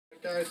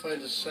Guy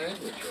finds a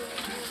sandwich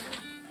around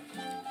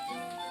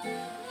here.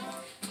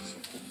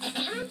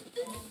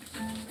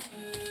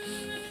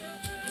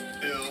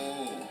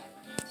 Ew.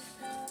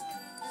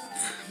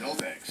 No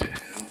thanks.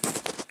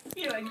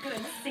 You're a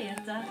good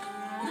Santa.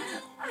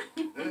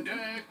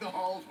 Deck the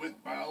halls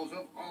with boughs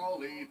of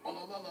holly. La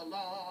la la la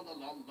la la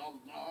la la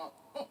la.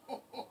 Ho,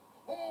 ho, ho,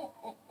 ho,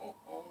 ho, ho,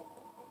 ho.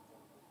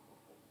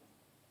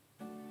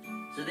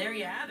 So there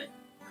you have it.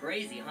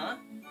 Crazy, huh?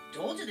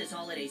 Told you this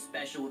holiday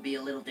special would be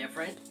a little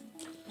different.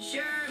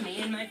 Sure,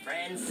 me and my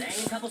friends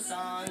sang a couple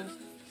songs,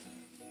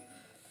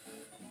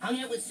 hung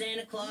out with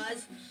Santa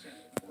Claus,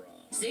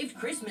 saved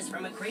Christmas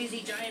from a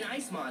crazy giant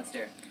ice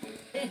monster.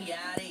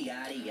 Yada,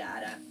 yada,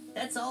 yada.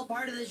 That's all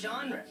part of the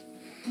genre.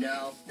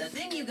 No, the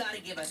thing you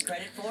gotta give us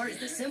credit for is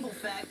the simple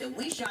fact that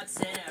we shot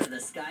Santa out of the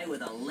sky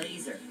with a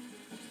laser.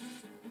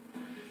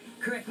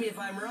 Correct me if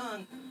I'm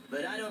wrong,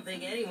 but I don't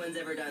think anyone's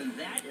ever done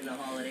that in a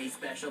holiday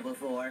special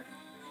before.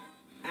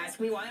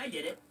 Ask me why I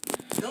did it.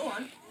 Go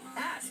on,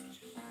 ask.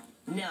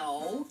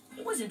 No,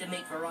 it wasn't to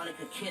make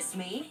Veronica kiss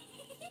me.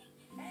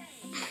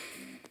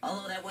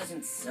 Although that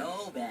wasn't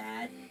so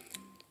bad.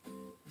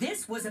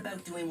 This was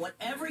about doing what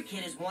every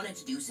kid has wanted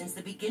to do since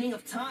the beginning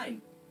of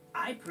time.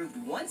 I proved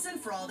once and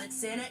for all that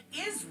Santa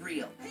is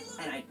real,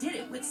 and I did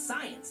it with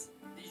science.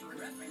 Visual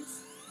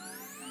reference.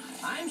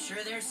 I'm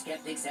sure there's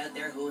skeptics out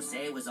there who will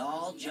say it was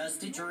all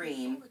just a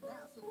dream.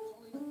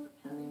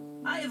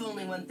 I have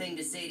only one thing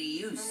to say to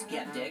you,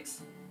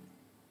 skeptics.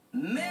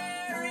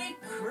 Merry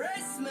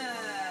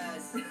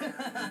Christmas!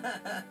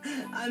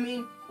 I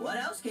mean, what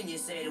else can you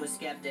say to a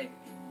skeptic?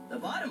 The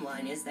bottom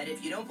line is that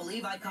if you don't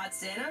believe I caught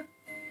Santa,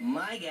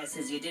 my guess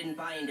is you didn't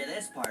buy into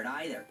this part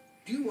either.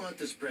 Do you want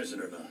this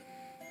present or not?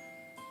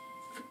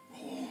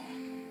 Oh.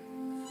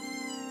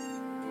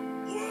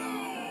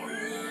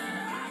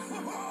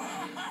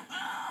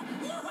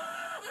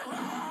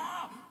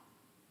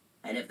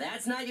 And if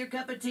that's not your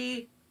cup of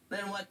tea,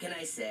 then what can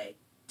I say?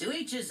 To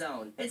each his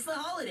own. It's the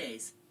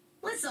holidays.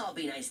 Let's all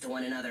be nice to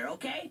one another,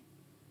 okay?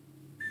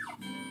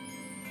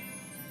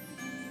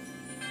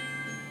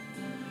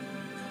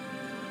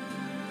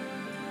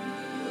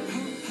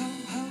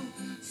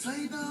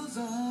 Sleigh bells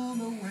on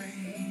the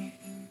way.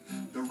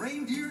 The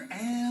reindeer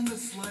and the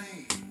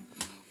sleigh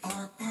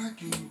are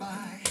parking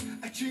by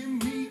a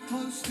chimney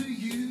close to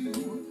you.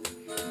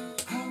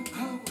 Ho,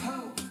 ho,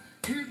 ho,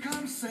 here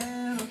comes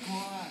Santa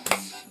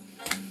Claus.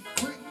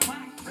 Click,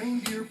 clack,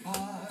 reindeer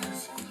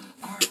paws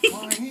are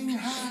flying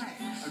high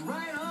and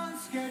right on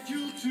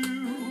schedule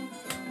too.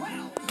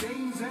 Well,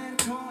 games and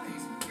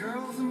toys,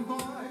 girls and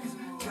boys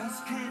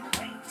just can't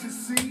wait to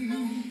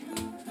see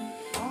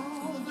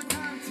all the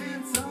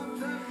contents of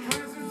the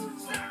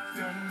presents stacked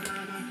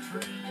under the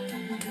tree.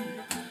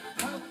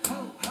 Ho,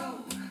 ho,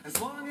 ho, as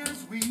long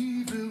as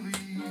we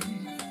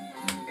believe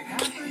it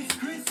happens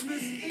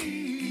Christmas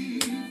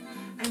Eve,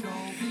 and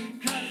all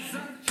because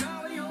of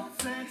jolly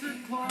old Santa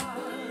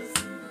Claus.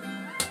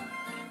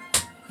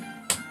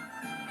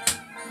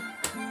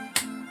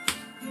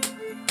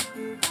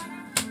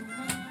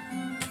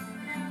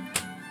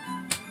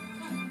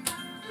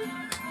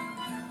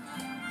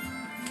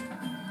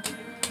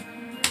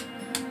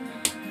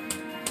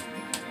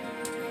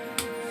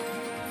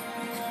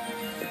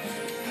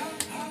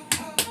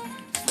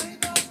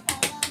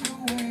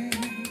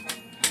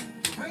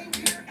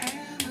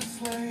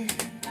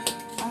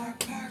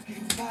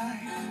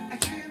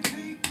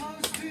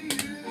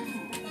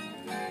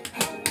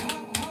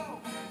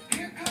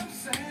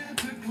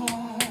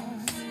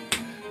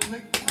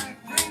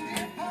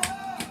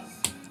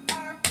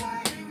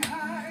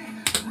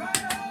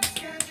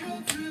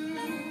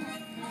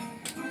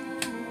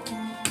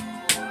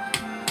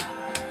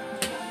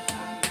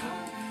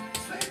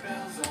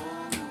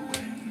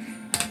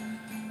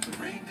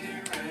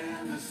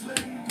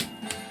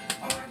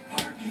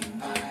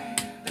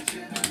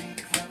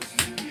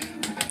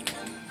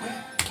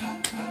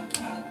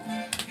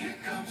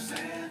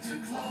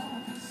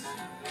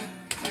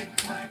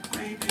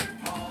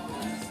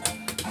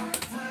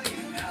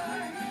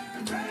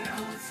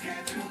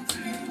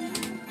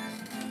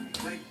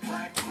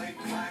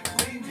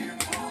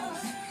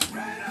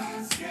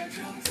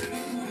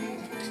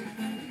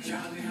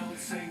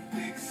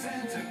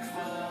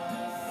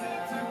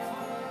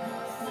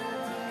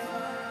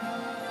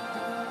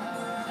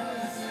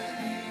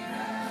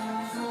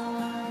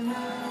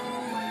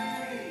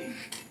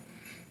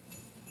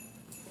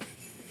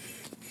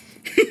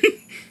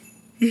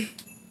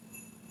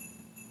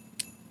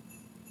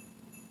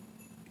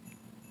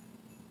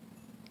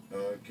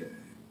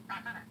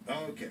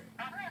 Okay.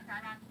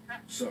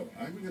 So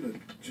I'm going to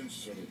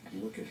just sort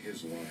of look at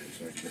his line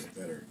so I can get a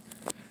better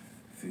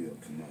feel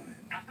to mine.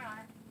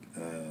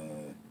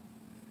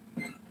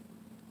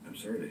 I'm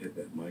sorry to hit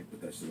that mic,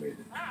 but that's the way it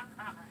is.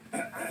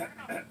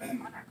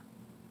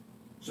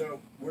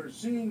 So we're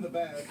seeing the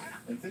bag,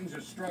 and things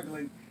are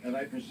struggling, and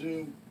I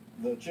presume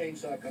the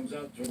chainsaw comes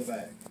out through the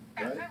bag,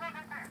 right?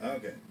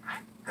 Okay.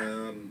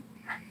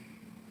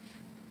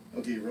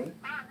 Okay, you rolling?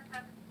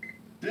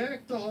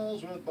 Deck the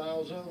halls with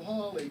boughs of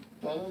holly.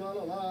 La la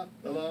la la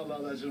la la la.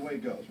 That's the way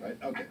it goes, right?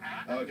 Okay.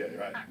 Okay,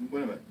 right.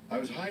 Wait a minute. I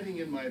was hiding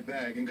in my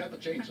bag and got the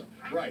chainsaw.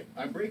 Right.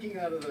 I'm breaking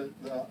out of the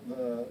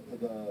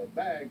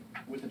bag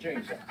with the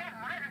chainsaw.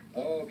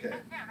 Okay.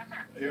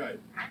 You're right.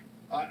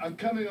 I'm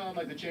coming on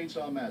like the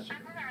Chainsaw Massacre.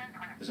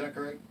 Is that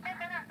correct?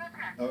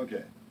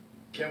 Okay.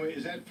 Can we?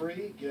 Is that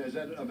free? Yeah, is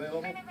that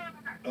available?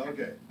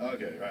 Okay.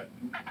 Okay. Right.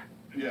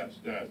 Yes.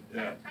 Yes.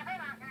 Yes.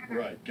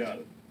 Right. Got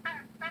it.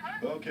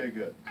 Okay.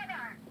 Good.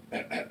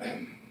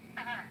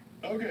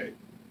 Okay.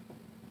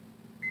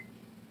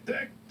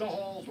 Deck the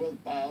halls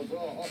with boughs of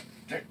holly.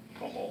 Deck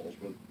the halls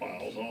with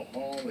boughs of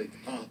holly.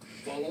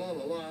 Fa la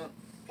la la.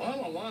 Fa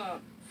la la.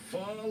 Fa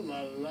la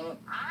la.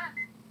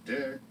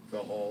 Deck the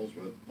halls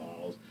with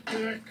boughs.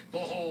 Deck the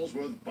halls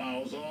with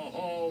boughs of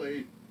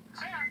holly.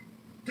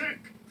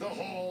 Deck the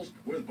halls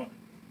with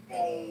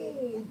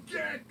oh,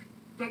 deck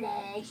the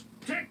balls.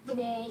 Deck the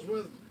balls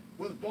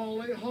with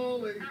bally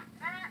holly.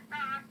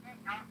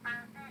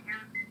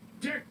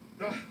 Deck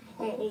the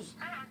halls.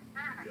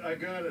 I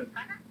got it.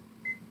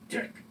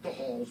 Deck the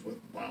halls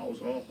with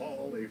boughs of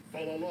holly. Fa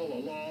la la la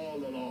la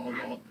la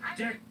la.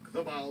 Deck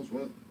the boughs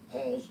with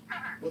halls.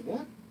 With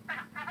what?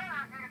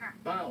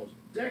 Boughs.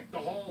 Deck the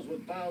halls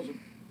with boughs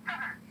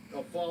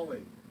of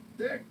folly.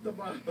 Deck the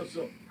boughs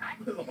of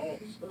with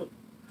halls of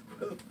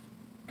with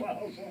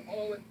boughs of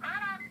holly.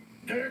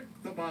 Deck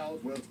the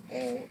boughs with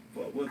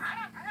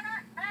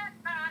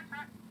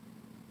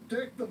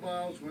deck the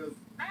boughs with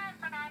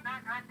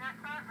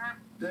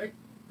deck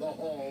the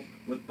hall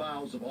with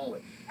boughs of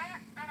holly.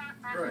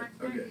 Right.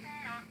 Okay.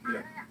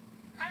 Yeah.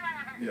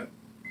 Yeah.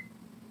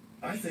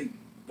 I think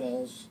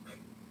halls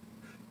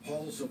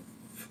of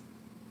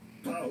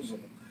boughs of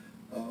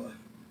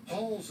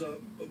halls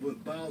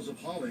with boughs of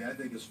holly, I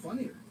think is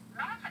funnier.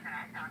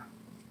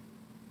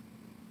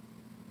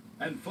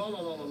 And fa la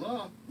la la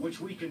la,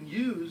 which we can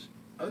use.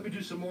 Let me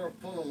do some more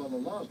fa la la la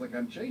la's like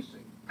I'm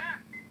chasing.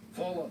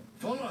 Fa la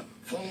la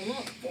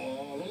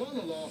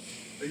la la.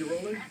 Are you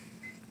rolling?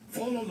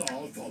 Fa la la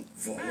fa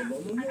la la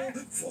la la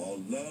fa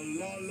la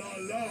la la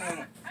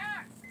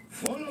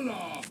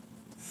la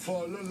fa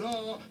la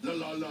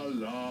la la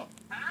la.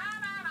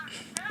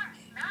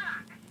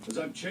 Because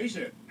I'm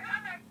chasing it.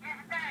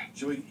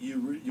 Should we?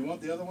 You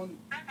want the other one?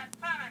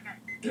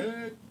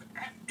 Deck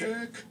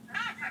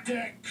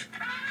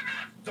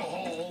the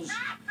halls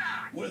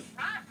with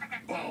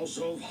boughs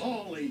of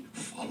holly.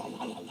 Fa la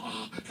la la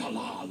la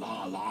la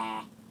la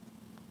la.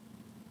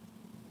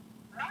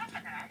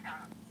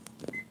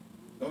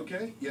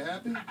 Okay, you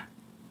happy?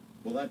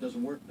 Well, that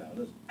doesn't work now,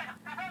 does it?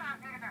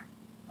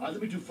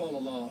 Let me do fa la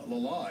la la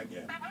la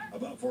again.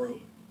 About for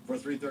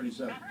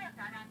 337.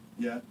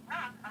 Yeah.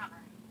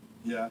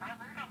 Yeah.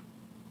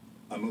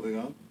 I'm moving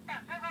on.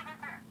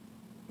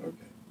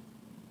 Okay.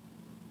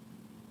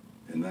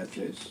 In that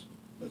case,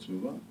 let's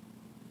move on.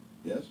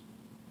 Yes?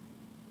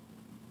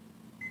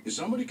 Is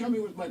somebody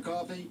coming with my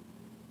coffee?